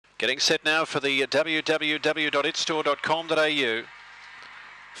Getting set now for the www.itstore.com.au.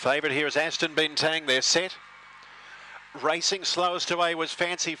 Favourite here is Aston Bintang. They're set. Racing slowest away was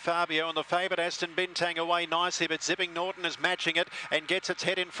Fancy Fabio, and the favourite Aston Bintang away nicely, but Zipping Norton is matching it and gets its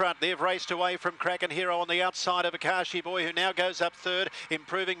head in front. They've raced away from Kraken Hero on the outside of Akashi Boy, who now goes up third,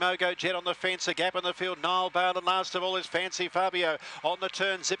 improving Mogo Jet on the fence, a gap in the field, Niall Bale, and last of all is Fancy Fabio. On the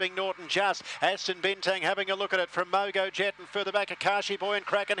turn, Zipping Norton just, Aston Bintang having a look at it from Mogo Jet, and further back Akashi Boy and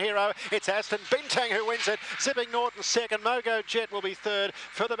Kraken Hero. It's Aston Bintang who wins it, Zipping Norton second, Mogo Jet will be third,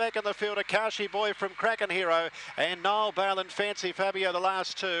 further back in the field Akashi Boy from Kraken Hero, and Niall Bale and Fancy Fabio the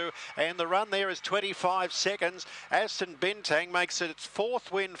last two, and the run there is 25 seconds. Aston Bintang makes it its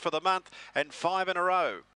fourth win for the month and 5 in a row.